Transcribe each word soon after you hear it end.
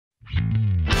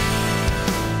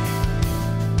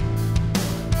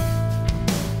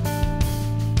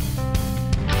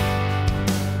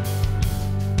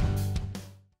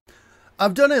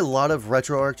I've done a lot of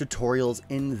RetroArch tutorials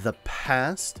in the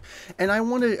past, and I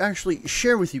want to actually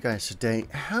share with you guys today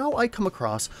how I come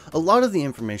across a lot of the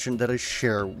information that I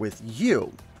share with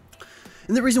you.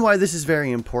 And the reason why this is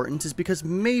very important is because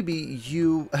maybe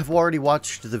you have already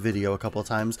watched the video a couple of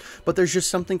times, but there's just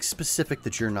something specific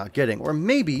that you're not getting. Or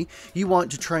maybe you want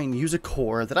to try and use a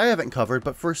core that I haven't covered,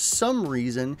 but for some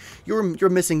reason you're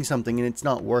missing something and it's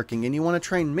not working, and you want to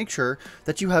try and make sure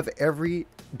that you have every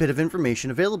bit of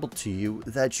information available to you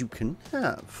that you can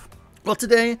have. Well,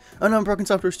 today on Unbroken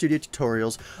Software Studio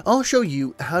Tutorials, I'll show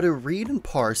you how to read and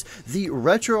parse the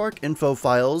RetroArch info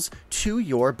files to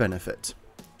your benefit.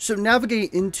 So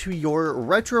navigate into your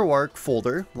RetroArch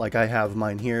folder, like I have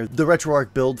mine here, the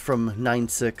RetroArch build from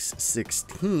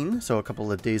 9.6.16, so a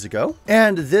couple of days ago.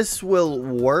 And this will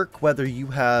work whether you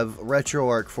have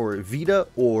RetroArch for Vita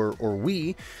or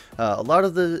Wii. A lot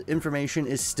of the information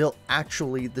is still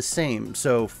actually the same,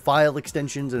 so file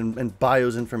extensions and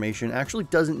BIOS information actually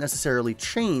doesn't necessarily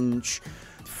change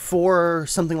for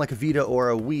something like a Vita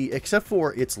or a Wii, except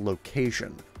for its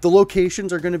location. The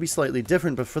locations are going to be slightly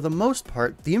different, but for the most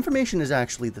part, the information is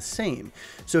actually the same.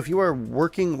 So if you are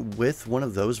working with one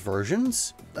of those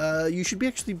versions, you should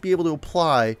actually be able to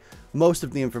apply most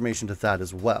of the information to that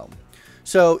as well.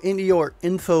 So in your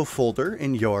info folder,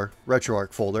 in your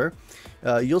RetroArch folder,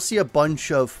 you'll see a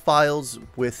bunch of files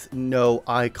with no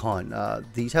icon.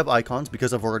 These have icons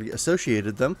because I've already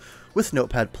associated them with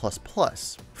Notepad++.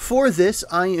 For this,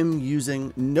 I am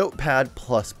using Notepad++.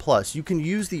 You can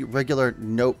use the regular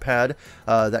Notepad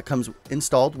that comes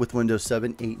installed with Windows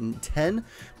 7, 8, and 10,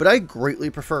 but I greatly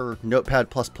prefer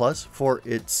Notepad++ for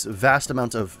its vast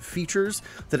amount of features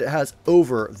that it has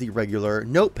over the regular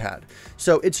Notepad.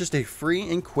 So it's just a free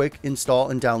and quick install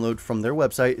and download from their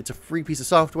website. It's a free piece of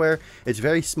software. It's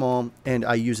very small, and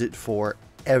I use it for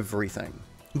everything.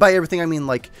 By everything, I mean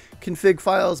like config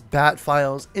files, bat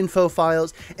files, info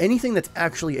files, anything that's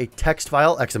actually a text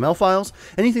file, XML files,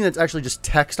 anything that's actually just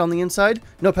text on the inside,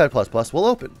 Notepad++ will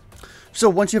open. So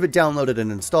once you have it downloaded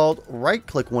and installed,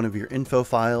 right-click one of your info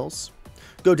files,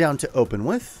 go down to Open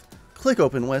With, click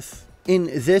Open With. In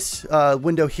this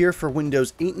window here for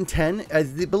Windows 8 and 10, I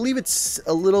believe it's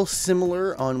a little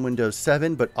similar on Windows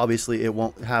 7, but obviously it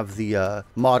won't have the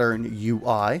modern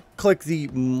UI. Click the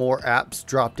More Apps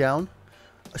drop-down.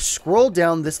 Scroll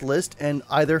down this list and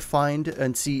either find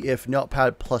and see if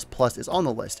Notepad++ is on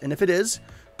the list. And if it is,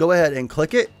 go ahead and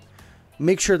click it.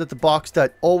 Make sure that the box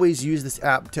that always use this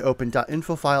app to open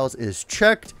 .info files is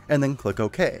checked, and then click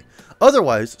OK.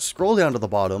 Otherwise, scroll down to the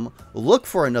bottom, look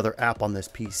for another app on this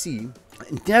PC,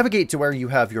 and navigate to where you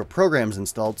have your programs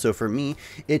installed. So for me,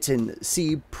 it's in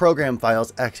C Program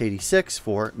Files x86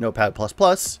 for Notepad++.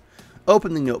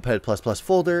 Open the Notepad++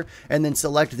 folder, and then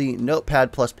select the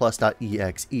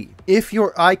notepad++.exe. If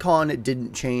your icon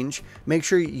didn't change, make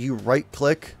sure you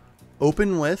right-click,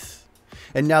 Open With,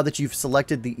 and now that you've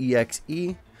selected the exe,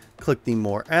 click the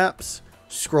More Apps,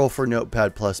 scroll for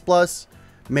Notepad++,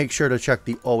 make sure to check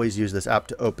the Always Use This App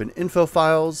to open info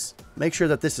files, make sure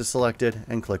that this is selected,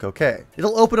 and click OK.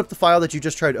 It'll open up the file that you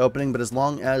just tried opening, but as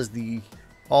long as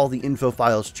all the info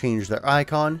files change their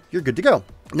icon, you're good to go.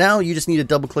 Now you just need to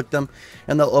double click them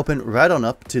and they'll open right on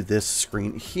up to this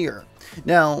screen here.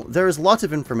 Now there is lots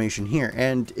of information here,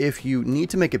 and if you need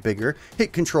to make it bigger,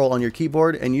 hit Control on your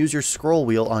keyboard and use your scroll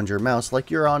wheel on your mouse like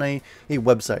you're on a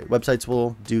website. Websites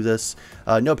will do this.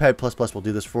 Notepad++ will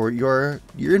do this for your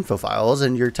info files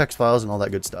and your text files and all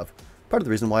that good stuff. Part of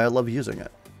the reason why I love using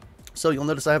it. So you'll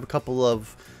notice I have a couple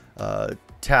of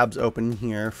tabs open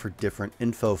here for different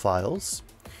info files.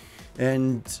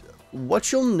 And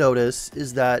what you'll notice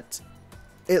is that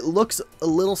it looks a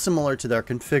little similar to their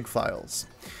config files,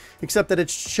 except that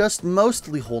it's just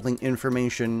mostly holding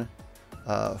information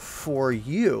for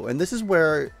you. And this is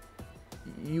where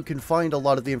you can find a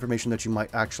lot of the information that you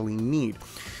might actually need.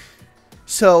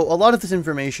 So a lot of this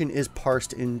information is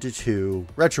parsed into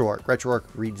RetroArch. RetroArch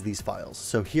reads these files.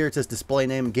 So here it says display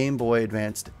name Game Boy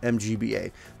Advanced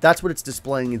MGBA. That's what it's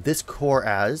displaying this core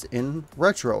as in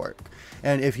RetroArch.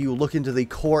 And if you look into the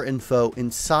core info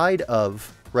inside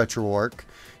of RetroArch,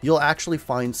 you'll actually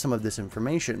find some of this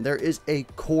information. There is a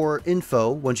core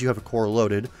info, once you have a core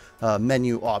loaded,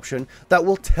 menu option that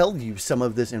will tell you some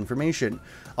of this information.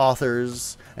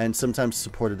 Authors and sometimes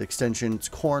supported extensions,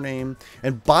 core name,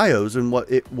 and BIOS and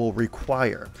what it will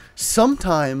require.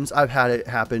 Sometimes I've had it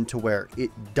happen to where it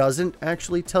doesn't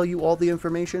actually tell you all the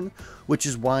information, which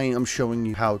is why I'm showing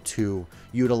you how to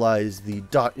utilize the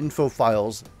 .info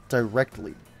files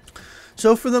directly.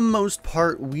 So for the most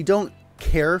part, we don't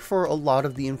care for a lot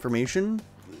of the information.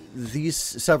 these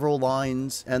several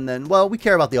lines, and then, well, we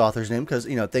care about the author's name because,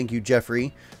 thank you,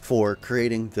 Jeffrey, for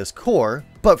creating this core.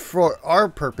 But for our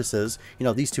purposes,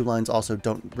 these 2 lines also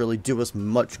don't really do us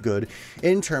much good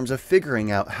in terms of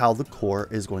figuring out how the core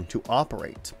is going to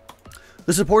operate.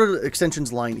 The supported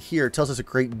extensions line here tells us a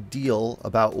great deal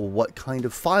about what kind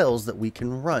of files that we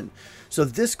can run. So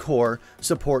this core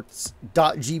supports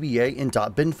 .gba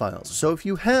and .bin files. So if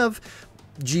you have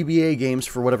GBA games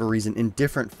for whatever reason in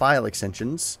different file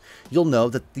extensions, you'll know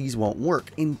that these won't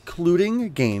work, including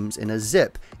games in a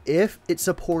zip. If it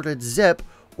supported zip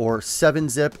or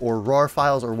 7-zip or RAR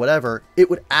files or whatever, it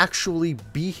would actually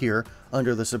be here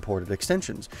under the supported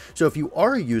extensions. So if you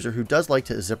are a user who does like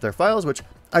to zip their files, which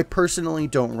I personally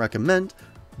don't recommend,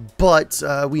 but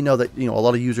we know that a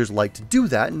lot of users like to do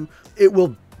that, and it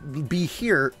will be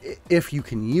here if you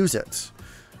can use it.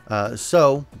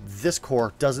 So this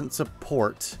core doesn't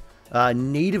support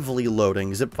natively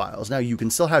loading zip files. Now you can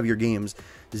still have your games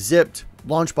zipped.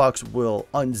 LaunchBox will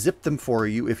unzip them for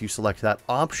you if you select that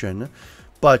option.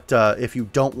 But if you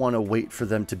don't want to wait for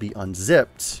them to be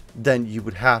unzipped, then you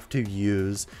would have to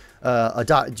use a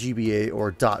 .gba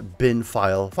or .bin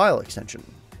file extension.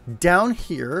 Down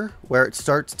here, where it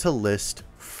starts to list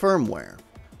firmware.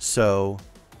 So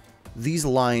these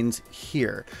lines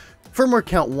here. Firmware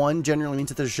count 1 generally means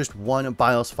that there's just one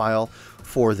BIOS file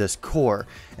for this core.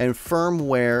 And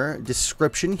firmware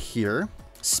description here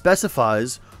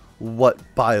specifies what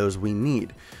BIOS we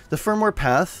need. The firmware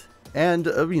path and,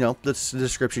 this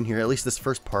description here, at least this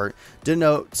first part,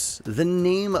 denotes the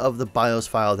name of the BIOS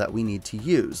file that we need to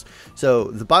use. So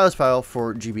the BIOS file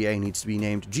for GBA needs to be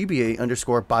named gba_bios.bin.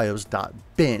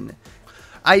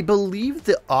 I believe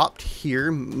the opt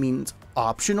here means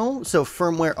optional, so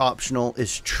firmware optional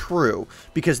is true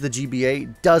because the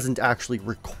GBA doesn't actually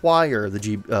require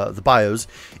the BIOS.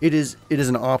 It is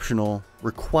an optional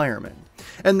requirement.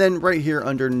 And then right here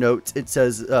under notes, it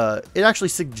says it actually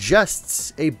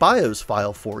suggests a BIOS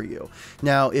file for you.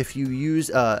 Now, if you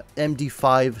use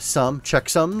MD5 sum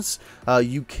checksums,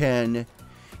 you can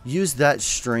use that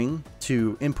string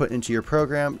to input into your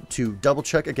program to double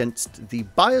check against the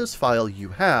BIOS file you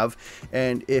have,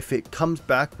 and if it comes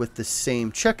back with the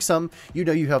same checksum, you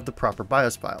know you have the proper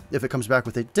BIOS file. If it comes back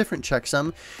with a different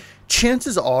checksum,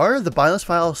 chances are the BIOS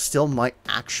file still might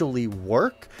actually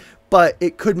work, but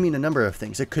it could mean a number of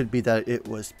things. It could be that it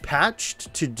was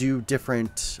patched to do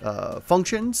different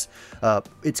functions,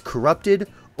 it's corrupted,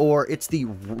 or it's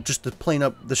just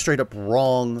the straight up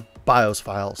wrong BIOS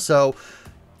file. So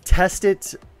test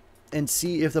it and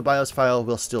see if the BIOS file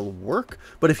will still work.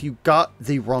 But if you got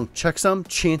the wrong checksum,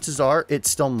 chances are it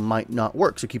still might not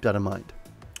work. So keep that in mind.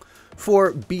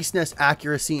 For beastnest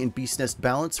accuracy and beastnest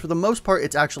balance, for the most part,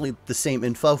 it's actually the same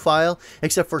info file,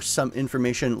 except for some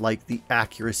information like the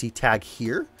accuracy tag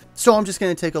here. So I'm just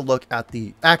going to take a look at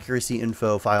the accuracy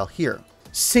info file here.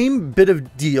 Same bit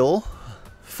of deal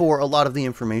for a lot of the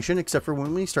information, except for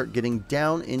when we start getting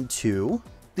down into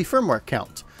the firmware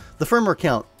count. The firmware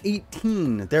count,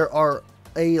 18. There are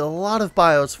a lot of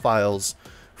BIOS files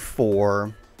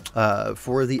for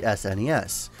the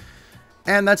SNES.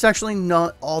 And that's actually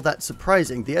not all that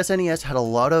surprising. The SNES had a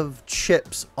lot of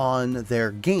chips on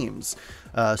their games.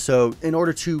 So in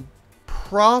order to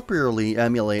properly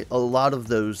emulate a lot of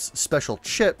those special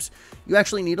chips, you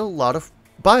actually need a lot of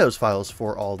BIOS files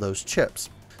for all those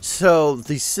chips. So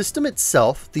the system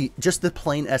itself, just the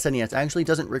plain SNES, actually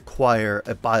doesn't require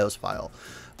a BIOS file.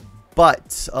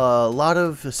 But a lot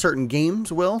of certain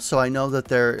games will. So I know that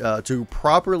to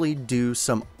properly do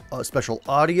some special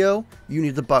audio, you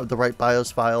need the right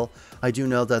BIOS file. I do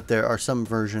know that there are some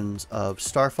versions of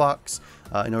Star Fox,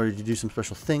 in order to do some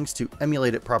special things to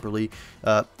emulate it properly,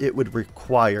 it would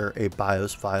require a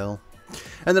BIOS file.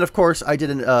 And then, of course, I did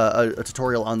a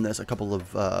tutorial on this a couple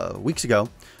of weeks ago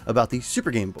about the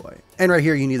Super Game Boy. And right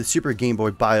here, you need the Super Game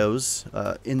Boy BIOS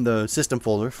in the system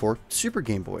folder for Super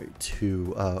Game Boy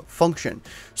to function.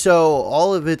 So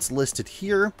all of it's listed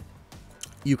here.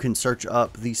 You can search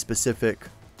up the specific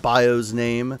BIOS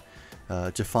name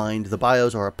to find the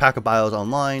BIOS or a pack of BIOS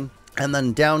online. And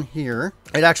then down here,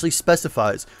 it actually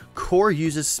specifies Core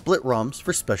uses split ROMs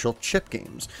for special chip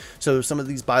games. So some of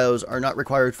these BIOS are not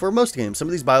required for most games. Some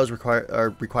of these BIOS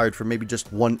are required for maybe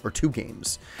just 1 or 2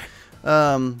 games.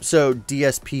 So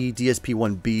DSP,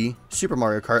 DSP-1B, Super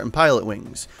Mario Kart, and Pilot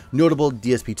Wings. Notable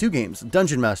DSP-2 games,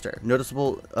 Dungeon Master.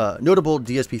 Notable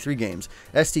DSP-3 games,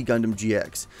 ST Gundam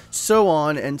GX. So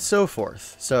on and so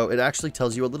forth. So it actually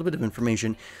tells you a little bit of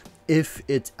information if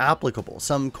it's applicable.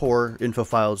 Some core info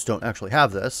files don't actually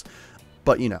have this,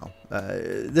 but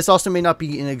this also may not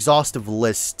be an exhaustive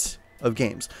list of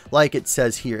games. Like it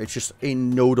says here, it's just a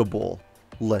notable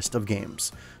list of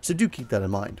games. So do keep that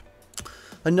in mind.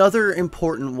 Another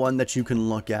important one that you can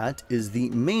look at is the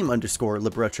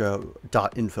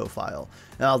MAME_libretto.info file.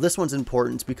 Now this one's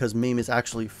important because MAME is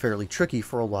actually fairly tricky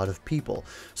for a lot of people.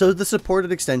 So the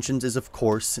supported extensions is of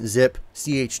course zip,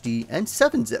 CHD, and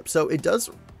 7-zip. So it does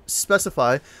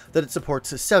specify that it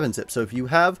supports 7-zip. So if you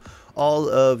have all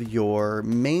of your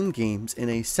MAME games in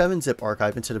a 7-zip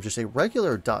archive instead of just a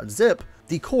regular .zip,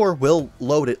 the core will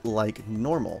load it like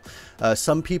normal.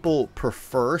 Some people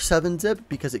prefer 7-zip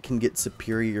because it can get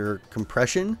superior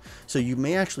compression, so you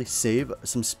may actually save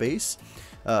some space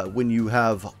when you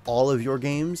have all of your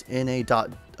games in a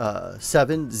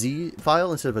 .7z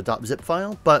file instead of a .zip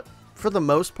file, but for the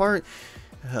most part,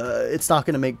 it's not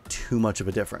going to make too much of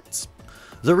a difference.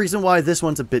 The reason why this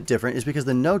one's a bit different is because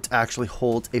the notes actually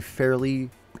hold a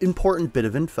fairly important bit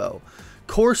of info.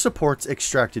 Core supports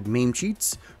extracted MAME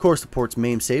cheats, Core supports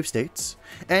MAME save states,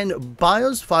 and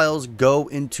BIOS files go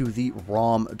into the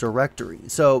ROM directory.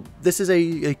 So this is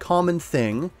a common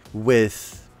thing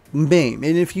with MAME,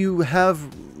 and if you have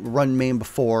run MAME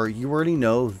before, you already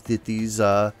know that these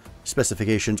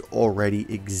specifications already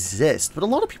exist, but a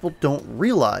lot of people don't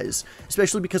realize,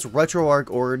 especially because RetroArch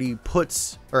already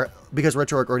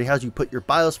has you put your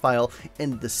BIOS file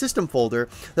in the system folder,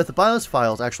 that the BIOS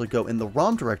files actually go in the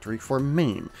ROM directory for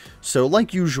MAME. So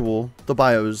like usual, the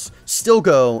BIOS still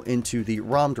go into the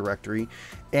ROM directory,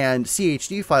 and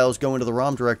CHD files go into the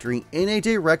ROM directory in a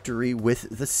directory with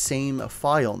the same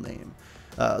file name.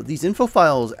 These info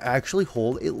files actually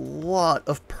hold a lot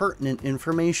of pertinent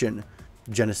information.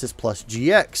 Genesis plus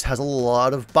GX has a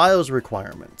lot of BIOS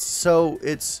requirements,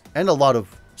 and a lot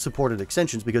of supported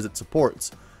extensions because it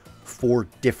supports 4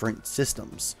 different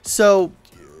systems. So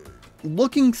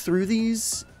looking through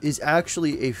these is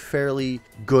actually a fairly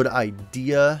good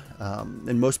idea,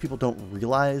 and most people don't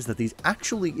realize that these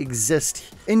actually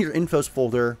exist in your infos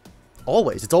folder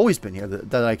always. It's always been here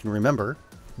that I can remember.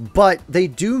 But they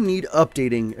do need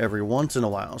updating every once in a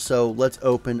while. So let's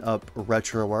open up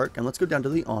RetroArch and let's go down to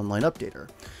the online updater.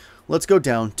 Let's go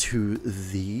down to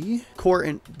the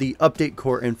update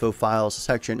core info files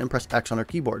section and press X on our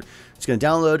keyboard. It's going to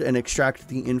download and extract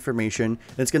the information,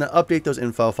 and it's going to update those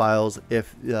info files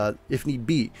if need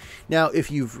be. Now,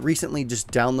 if you've recently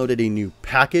just downloaded a new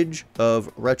package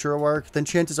of RetroArch, then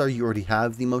chances are you already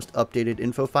have the most updated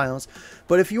info files.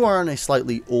 But if you are on a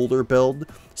slightly older build,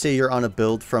 say you're on a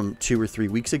build from 2 or 3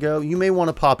 weeks ago, you may want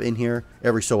to pop in here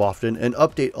every so often and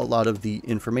update a lot of the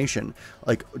information,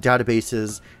 like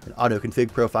databases and auto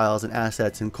config profiles and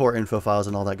assets and core info files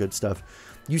and all that good stuff.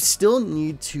 You still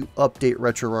need to update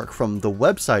RetroArch from the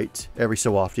website every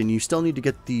so often. You still need to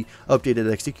get the updated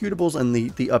executables and the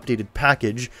updated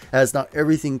package, as not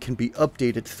everything can be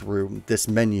updated through this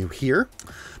menu here.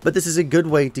 But this is a good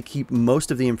way to keep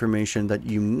most of the information that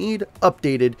you need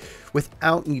updated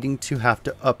without needing to have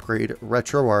to upgrade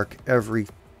RetroArch every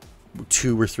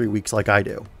 2 or 3 weeks like I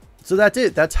do. So that's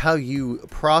it. That's how you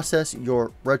process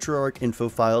your RetroArch info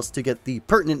files to get the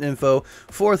pertinent info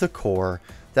for the core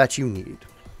that you need.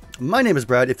 My name is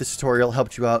Brad. If this tutorial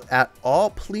helped you out at all,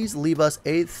 please leave us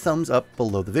a thumbs up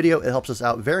below the video. It helps us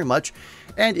out very much.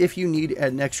 And if you need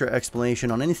an extra explanation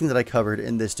on anything that I covered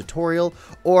in this tutorial,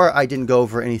 or I didn't go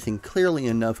over anything clearly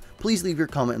enough, please leave your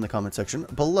comment in the comment section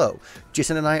below.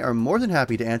 Jason and I are more than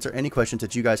happy to answer any questions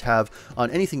that you guys have on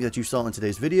anything that you saw in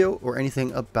today's video or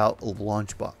anything about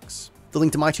LaunchBox. The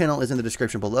link to my channel is in the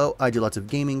description below. I do lots of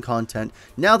gaming content.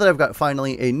 Now that I've got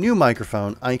finally a new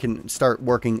microphone, I can start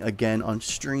working again on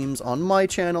streams on my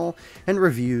channel and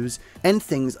reviews and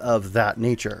things of that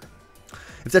nature.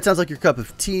 If that sounds like your cup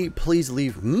of tea, please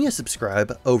leave me a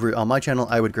subscribe over on my channel.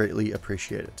 I would greatly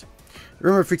appreciate it.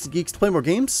 Remember, freaks and geeks, to play more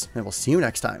games, and we'll see you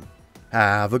next time.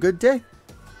 Have a good day.